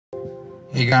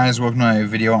Hey guys, welcome to my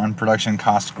video on production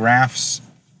cost graphs.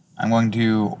 I'm going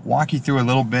to walk you through a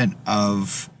little bit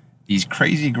of these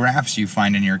crazy graphs you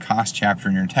find in your cost chapter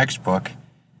in your textbook.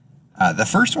 The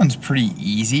first one's pretty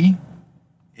easy.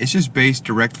 It's just based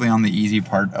directly on the easy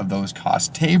part of those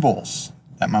cost tables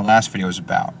that my last video was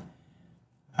about.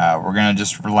 We're going to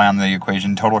just rely on the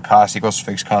equation total cost equals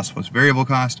fixed cost plus variable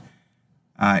cost.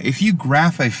 If you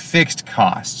graph a fixed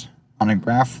cost on a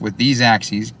graph with these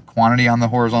axes, quantity on the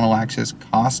horizontal axis,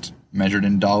 cost measured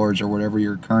in dollars or whatever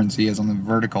your currency is on the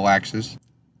vertical axis,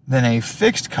 then a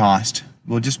fixed cost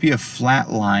will just be a flat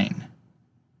line.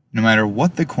 No matter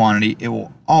what the quantity, it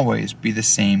will always be the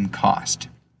same cost.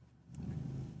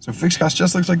 So fixed cost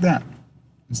just looks like that.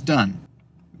 It's done.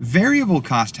 Variable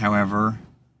cost, however,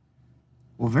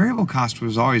 variable cost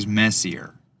was always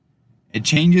messier. It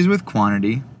changes with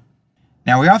quantity.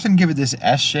 Now we often give it this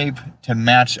S shape to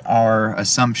match our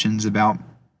assumptions about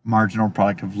marginal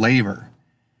product of labor.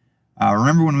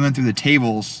 Remember when we went through the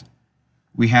tables,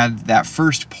 we had that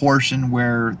first portion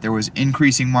where there was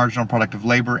increasing marginal product of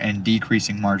labor and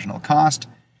decreasing marginal cost,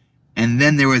 and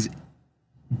then there was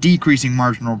decreasing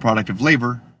marginal product of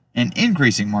labor and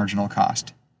increasing marginal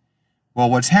cost. Well,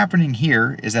 what's happening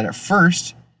here is that at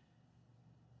first,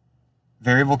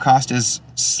 variable cost is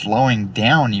slowing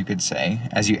down, you could say.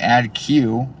 As you add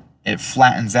Q, it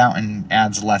flattens out and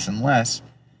adds less and less.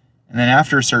 And then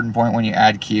after a certain point, when you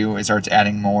add Q, it starts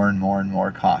adding more and more and more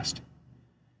cost.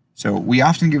 So we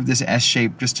often give this S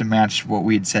shape just to match what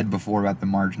we had said before about the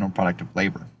marginal product of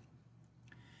labor.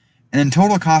 And then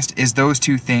total cost is those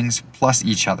two things plus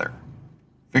each other.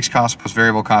 Fixed cost plus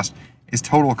variable cost is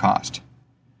total cost.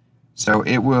 So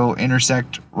it will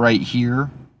intersect right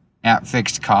here at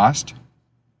fixed cost.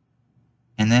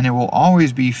 And then it will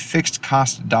always be fixed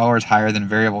cost dollars higher than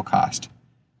variable cost.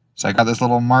 So I got this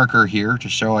little marker here to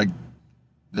show like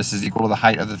this is equal to the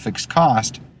height of the fixed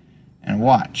cost. And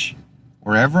watch,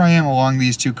 wherever I am along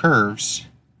these two curves,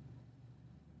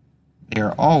 they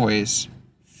are always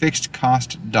fixed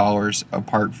cost dollars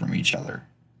apart from each other.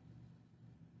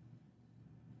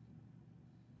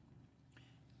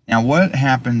 Now what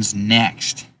happens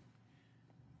next?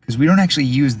 Because we don't actually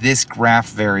use this graph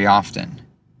very often.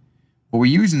 What we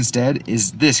use instead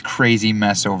is this crazy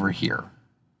mess over here.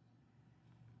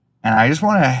 And I just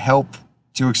want to help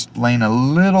to explain a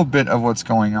little bit of what's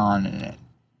going on in it.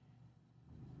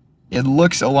 It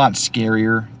looks a lot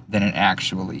scarier than it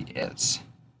actually is.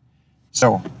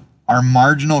 So, our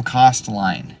marginal cost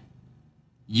line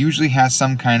usually has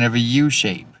some kind of a U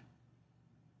shape.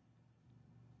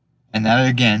 And that,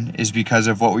 again, is because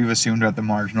of what we've assumed about the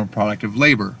marginal product of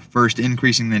labor. First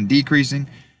increasing, then decreasing.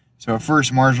 So at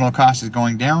first, marginal cost is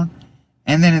going down,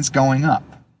 and then it's going up.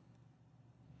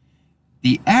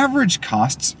 The average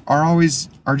costs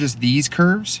are just these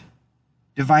curves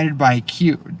divided by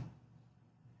Q.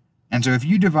 And so if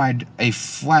you divide a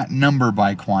flat number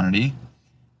by quantity,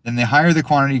 then the higher the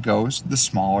quantity goes, the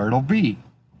smaller it'll be.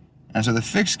 And so the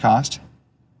fixed cost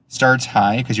starts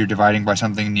high because you're dividing by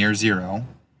something near zero,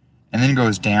 and then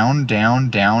goes down, down,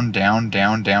 down, down,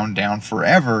 down, down, down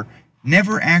forever,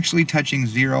 never actually touching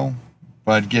zero,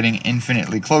 but getting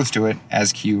infinitely close to it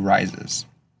as Q rises.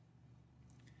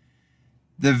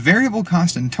 The variable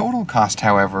cost and total cost,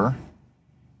 however,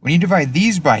 when you divide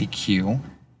these by Q,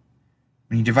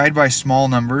 when you divide by small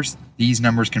numbers, these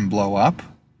numbers can blow up,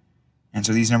 and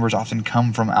so these numbers often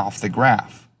come from off the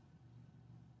graph.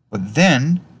 But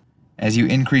then, as you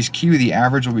increase Q, the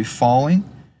average will be falling,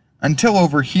 until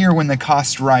over here when the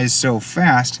costs rise so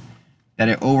fast that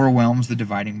it overwhelms the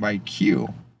dividing by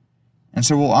Q. And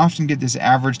so we'll often get this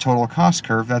average total cost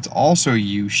curve that's also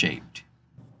U-shaped.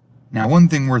 Now one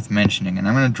thing worth mentioning, and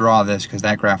I'm going to draw this because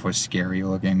that graph was scary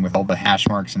looking with all the hash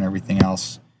marks and everything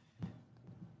else.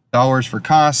 Dollars for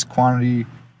cost, quantity,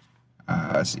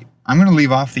 let's see. I'm going to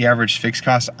leave off the average fixed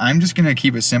cost. I'm just going to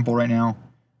keep it simple right now.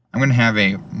 I'm going to have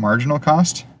a marginal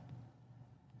cost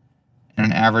and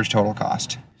an average total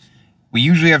cost. We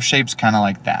usually have shapes kind of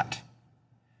like that.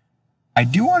 I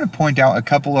do want to point out a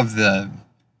couple of the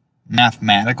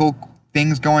mathematical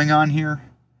things going on here.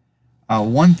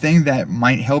 One thing that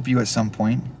might help you at some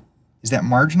point is that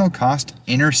marginal cost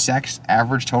intersects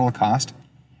average total cost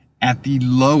at the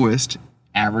lowest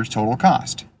average total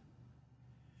cost.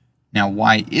 Now,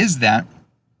 why is that?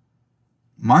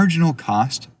 Marginal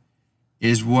cost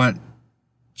is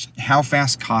how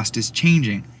fast cost is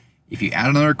changing. If you add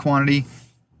another quantity,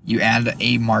 you add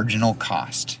a marginal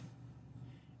cost.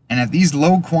 And at these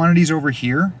low quantities over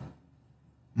here,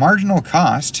 marginal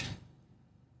cost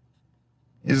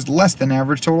is less than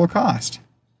average total cost.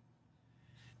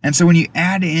 And so when you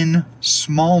add in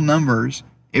small numbers,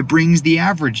 it brings the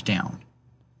average down.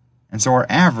 And so our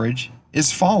average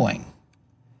is falling.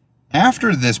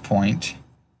 After this point,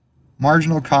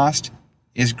 marginal cost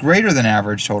is greater than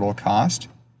average total cost.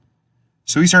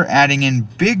 So we start adding in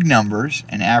big numbers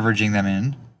and averaging them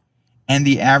in, and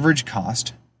the average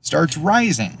cost starts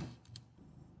rising.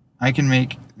 I can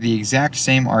make the exact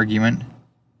same argument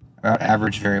about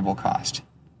average variable cost.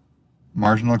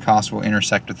 Marginal cost will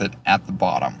intersect with it at the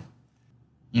bottom.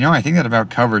 You know, I think that about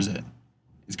covers it.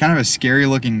 It's kind of a scary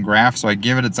looking graph, so I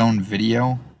give it its own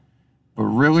video, but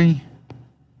really,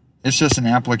 it's just an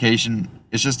application,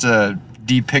 it's just a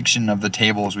depiction of the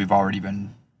tables we've already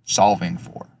been solving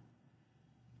for.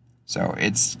 So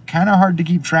it's kind of hard to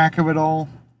keep track of it all,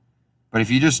 but if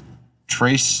you just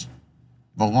trace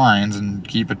the lines and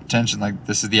keep attention, like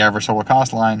this is the average total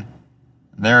cost line,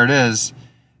 there it is.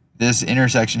 This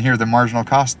intersection here, the marginal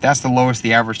cost, that's the lowest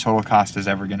the average total cost is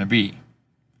ever going to be.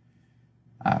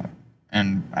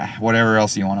 And whatever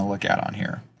else you want to look at on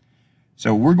here.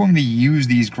 So we're going to use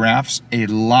these graphs a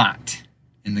lot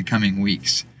in the coming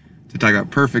weeks to talk about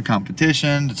perfect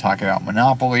competition, to talk about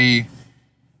monopoly,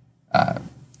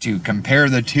 to compare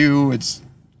the two. It's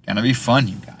going to be fun,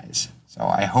 you guys. So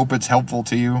I hope it's helpful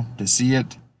to you to see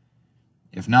it.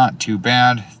 If not, too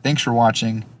bad. Thanks for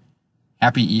watching.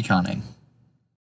 Happy econing.